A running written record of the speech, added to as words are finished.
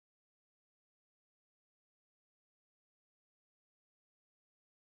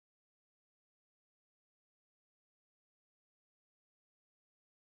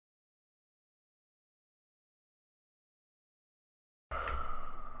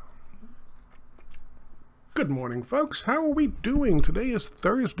Good morning, folks. How are we doing? Today is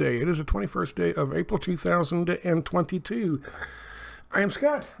Thursday. It is the 21st day of April 2022. I am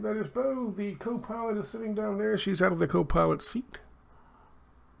Scott. That is Bo. The co-pilot is sitting down there. She's out of the co-pilot seat.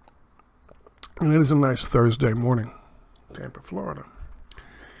 And it is a nice Thursday morning. Tampa, Florida.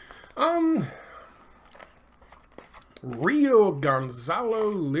 Real Gonzalo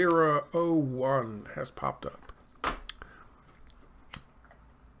Lira 01 has popped up.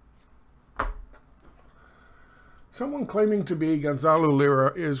 Someone claiming to be Gonzalo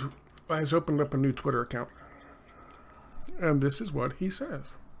Lira has opened up a new Twitter account. And this is what he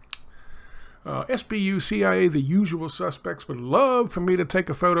says. SBU, CIA, the usual suspects would love for me to take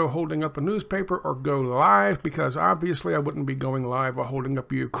a photo holding up a newspaper or go live, because obviously I wouldn't be going live while holding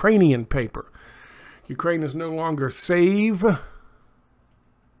up a Ukrainian paper. Ukraine is no longer safe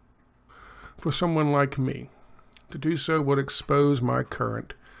for someone like me. To do so would expose my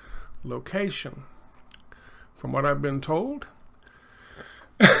current location. From what I've been told,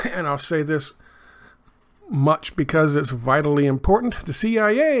 and I'll say this much because it's vitally important, the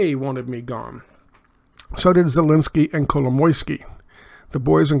CIA wanted me gone. So did Zelensky and Kolomoisky. The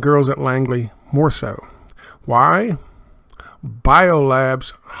boys and girls at Langley more so. Why?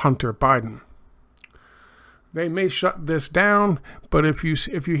 Biolab's Hunter Biden. They may shut this down, but if you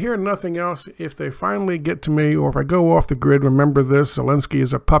hear nothing else, if they finally get to me, or if I go off the grid, remember this: Zelensky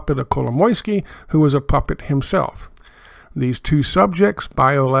is a puppet of Kolomoisky, who is a puppet himself. These two subjects,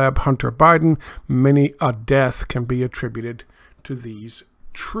 Biolab, Hunter Biden, many a death can be attributed to these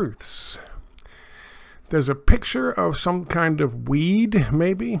truths. There's a picture of some kind of weed,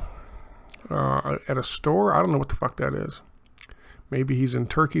 maybe, at a store. I don't know what the fuck that is. Maybe he's in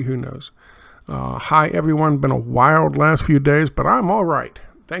Turkey, who knows. Hi, everyone. Been a wild last few days, but I'm all right.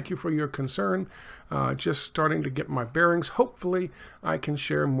 Thank you for your concern. Just starting to get my bearings. Hopefully, I can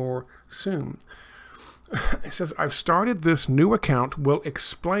share more soon. It says, I've started this new account. Will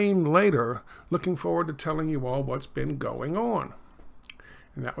explain later. Looking forward to telling you all what's been going on.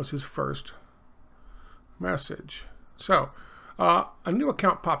 And that was his first message. So, a new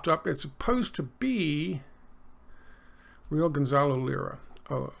account popped up. It's supposed to be Real Gonzalo Lira.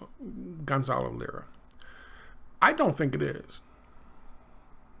 Gonzalo Lira. I don't think it is.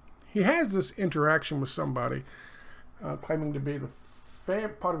 He has this interaction with somebody claiming to be the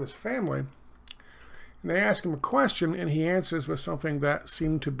part of his family, and they ask him a question, and he answers with something that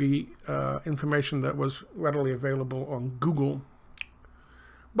seemed to be information that was readily available on Google.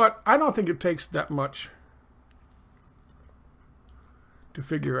 But I don't think it takes that much to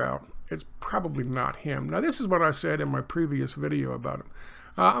figure out. It's probably not him. Now, this is what I said in my previous video about him.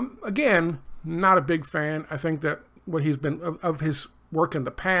 Again, not a big fan. I think that what he's been of his work in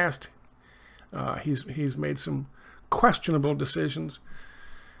the past, he's made some questionable decisions.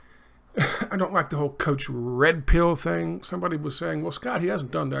 I don't like the whole Coach Red Pill thing. Somebody was saying, well, Scott, he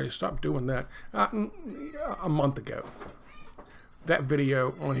hasn't done that. He stopped doing that a month ago. That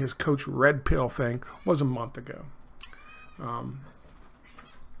video on his Coach Red Pill thing was a month ago.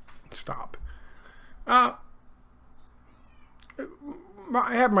 Stop.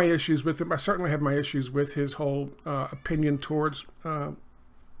 I have my issues with him. I certainly have my issues with his whole opinion towards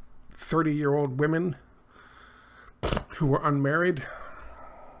 30-year-old women who were unmarried.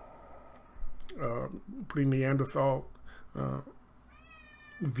 Pretty Neanderthal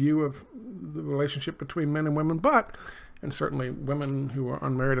view of the relationship between men and women, and certainly women who are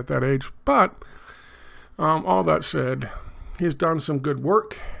unmarried at that age. But all that said, he's done some good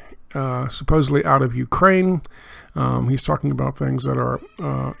work, supposedly out of Ukraine. He's talking about things that are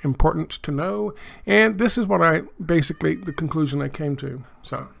important to know, and this is what the conclusion I came to.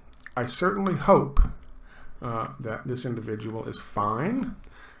 So I certainly hope that this individual is fine,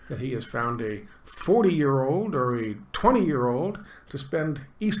 that he has found a 40-year-old or a 20-year-old to spend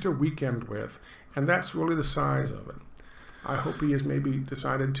Easter weekend with, and that's really the size of it. I hope he has maybe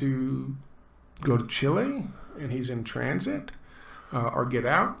decided to go to Chile, and he's in transit, or get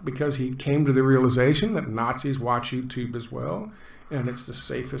out, because he came to the realization that Nazis watch YouTube as well, and it's the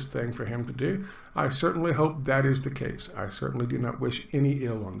safest thing for him to do. I certainly hope that is the case. I certainly do not wish any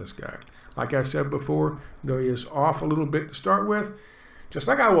ill on this guy. Like I said before, though he is off a little bit to start with, just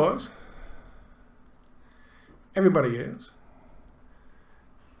like I was, everybody is,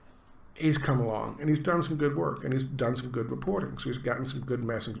 he's come along, and he's done some good work, and he's done some good reporting, so he's gotten some good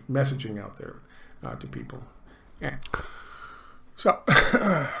messaging out there to people. Yeah. So,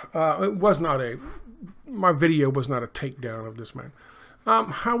 it was not my video was not a takedown of this man.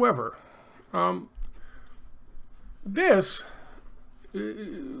 However, this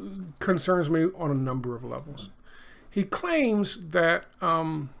concerns me on a number of levels. He claims that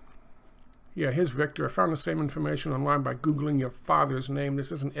Yeah, here's Victor. I found the same information online by Googling your father's name.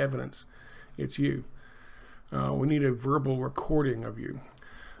 This isn't evidence. It's you. We need a verbal recording of you.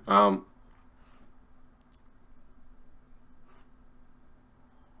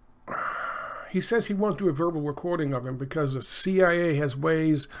 He says he won't do a verbal recording of him because the CIA has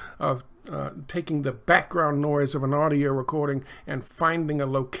ways of taking the background noise of an audio recording and finding a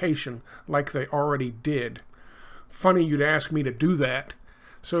location like they already did. Funny you'd ask me to do that.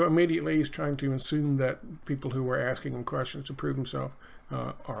 So immediately he's trying to assume that people who were asking him questions to prove himself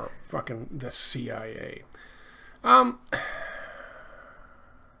are fucking the CIA.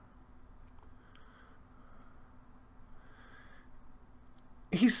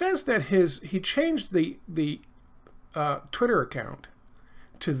 He says that he changed the Twitter account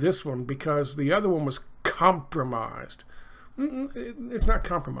to this one because the other one was compromised. It's not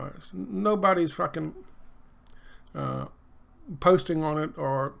compromised. Nobody's fucking posting on it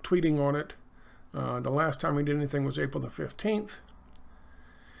or tweeting on it. The last time he did anything was April the 15th.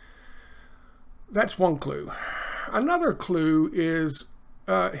 That's one clue. Another clue is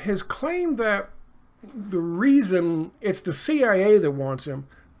his claim that the reason it's the CIA that wants him,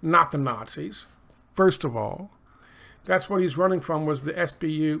 not the Nazis. First of all, that's what he's running from, was the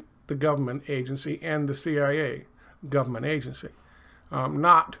SBU, the government agency, and the CIA, government agency,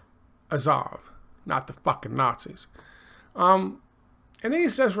 not Azov, not the fucking Nazis. And then he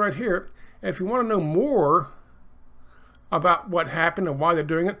says right here, if you want to know more about what happened and why they're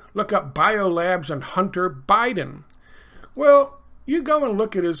doing it, look up Biolabs and Hunter Biden. Well, you go and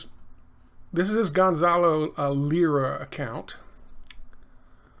look at his, this is his Gonzalo Lira account.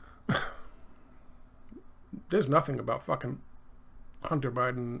 There's nothing about fucking Hunter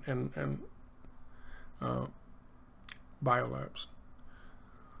Biden and Biolabs.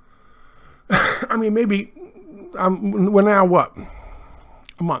 I mean, maybe, we're now what?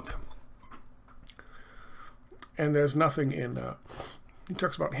 A month. And there's nothing in, he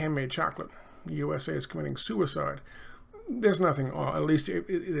talks about handmade chocolate. The USA is committing suicide. There's nothing, or at least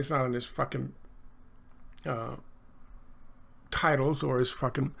it's not in his fucking titles or his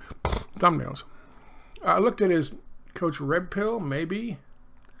fucking thumbnails. I looked at his Coach Red Pill, maybe.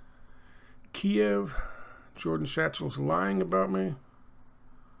 Kiev, Jordan Schatzel's lying about me.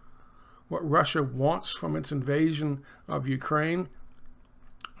 What Russia wants from its invasion of Ukraine.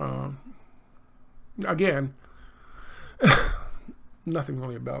 Again, nothing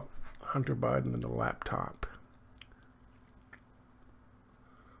really about Hunter Biden and the laptop,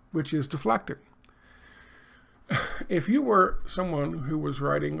 which is deflecting. If you were someone who was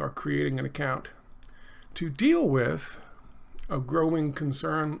writing or creating an account to deal with a growing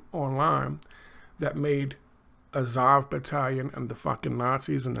concern online that made Azov battalion and the fucking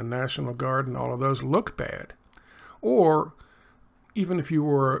Nazis and the National Guard and all of those look bad, or even if you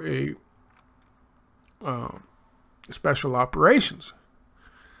were a special operations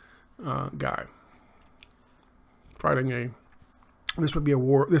guy fighting this would be a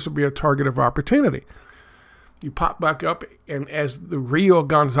war, this would be a target of opportunity. You pop back up and as the real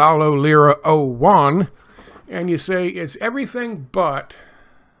Gonzalo Lira 01, and you say it's everything but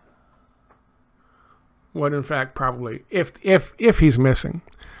what in fact probably, if he's missing.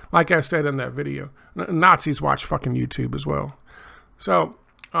 Like I said in that video, Nazis watch fucking YouTube as well. So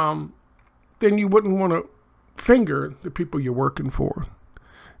then you wouldn't want to finger the people you're working for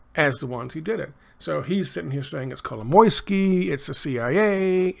as the ones who did it. So he's sitting here saying it's Kolomoisky, it's the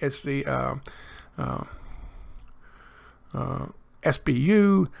CIA, it's the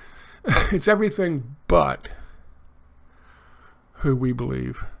SBU. It's everything but who we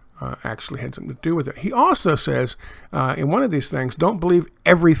believe actually had something to do with it. He also says in one of these things, don't believe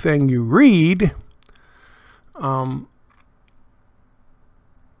everything you read. And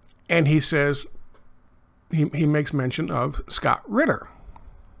he says, he makes mention of Scott Ritter.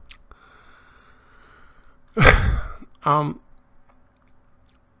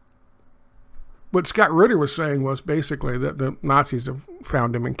 What Scott Ritter was saying was basically that the Nazis have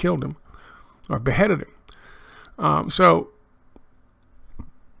found him and killed him, or beheaded him. So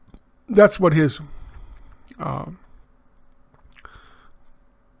that's what his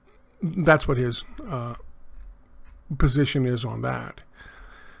position is on that.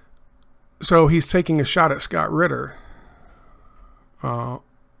 So he's taking a shot at Scott Ritter.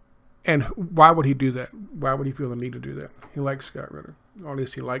 And why would he do that? Why would he feel the need to do that? He likes Scott Ritter. Or at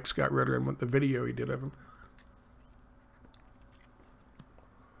least he likes Scott Ritter and the video he did of him.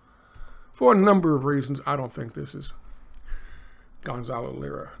 For a number of reasons, I don't think this is Gonzalo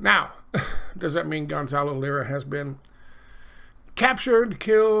Lira. Now, does that mean Gonzalo Lira has been captured,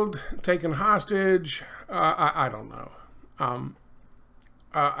 killed, taken hostage? I don't know.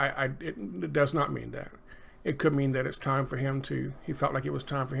 It does not mean that. It could mean that it's time for him to, he felt like it was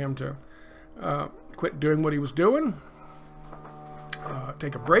time for him to quit doing what he was doing,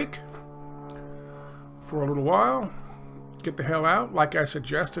 take a break for a little while, get the hell out, like I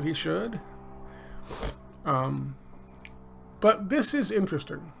suggested he should. But this is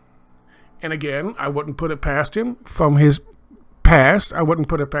interesting. And again, I wouldn't put it past him from his past. I wouldn't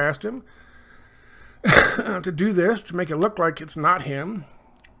put it past him to do this, to make it look like it's not him,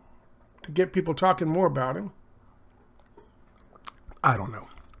 to get people talking more about him. I don't know.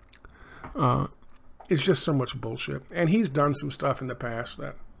 It's just so much bullshit. And he's done some stuff in the past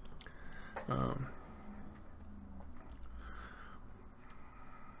that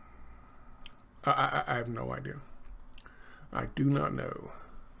I have no idea. I do not know.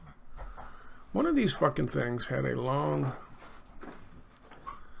 One of these fucking things had a long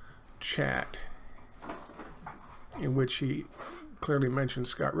chat in which he clearly mentioned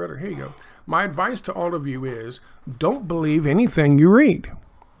Scott Ritter. Here you go. My advice to all of you is don't believe anything you read.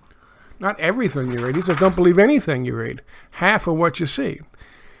 Not everything you read. He says don't believe anything you read. Half of what you see.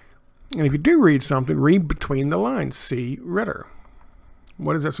 And if you do read something, read between the lines. See Ritter.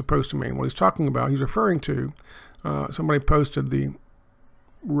 What is that supposed to mean? What he's talking about, he's referring to, somebody posted the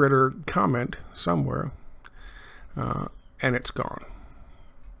Ritter comment somewhere, and it's gone.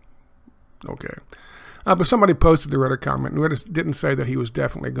 Okay. But somebody posted the Ritter comment, and Ritter didn't say that he was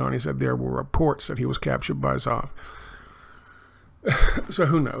definitely gone. He said there were reports that he was captured by Azov. So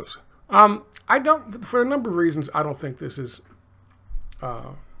who knows? I don't, for a number of reasons, I don't think this is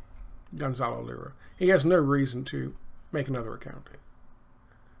Gonzalo Lira. He has no reason to make another account.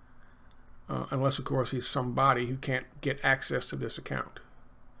 Unless, of course, he's somebody who can't get access to this account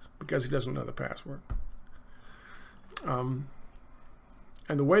because he doesn't know the password. And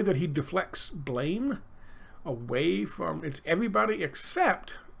the way that he deflects blame away from, it's everybody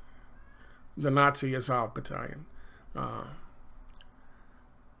except the Nazi Azov battalion.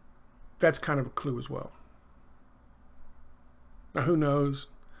 That's kind of a clue as well. Now, who knows?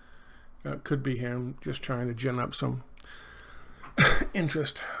 Could be him just trying to gin up some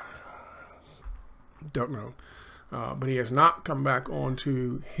interest. Don't know. But he has not come back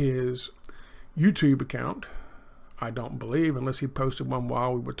onto his YouTube account, I don't believe, unless he posted one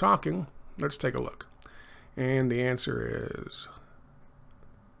while we were talking. Let's take a look. And the answer is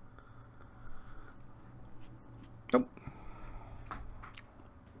nope.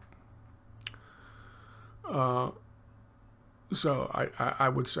 So I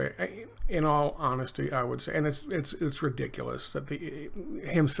would say, in all honesty, I would say, and it's ridiculous that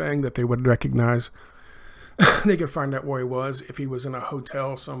him saying that they would recognize, they could find out where he was if he was in a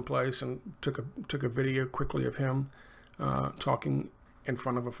hotel someplace and took a video quickly of him talking in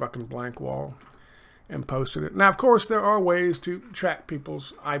front of a fucking blank wall and posted it. Now, of course, there are ways to track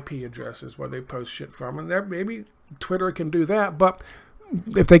people's IP addresses where they post shit from, and there maybe Twitter can do that. But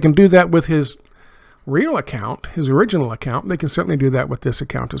if they can do that with his real account, his original account, they can certainly do that with this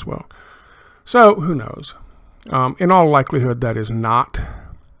account as well. So who knows? In all likelihood, that is not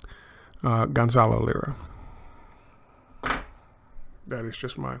Gonzalo Lira. That is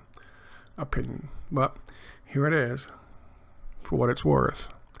just my opinion. But here it is, for what it's worth.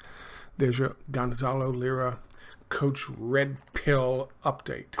 There's your Gonzalo Lira Coach Red Pill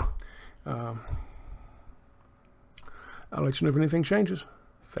update. I'll let you know if anything changes.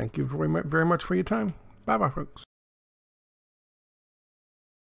 Thank you very much for your time. Bye-bye, folks.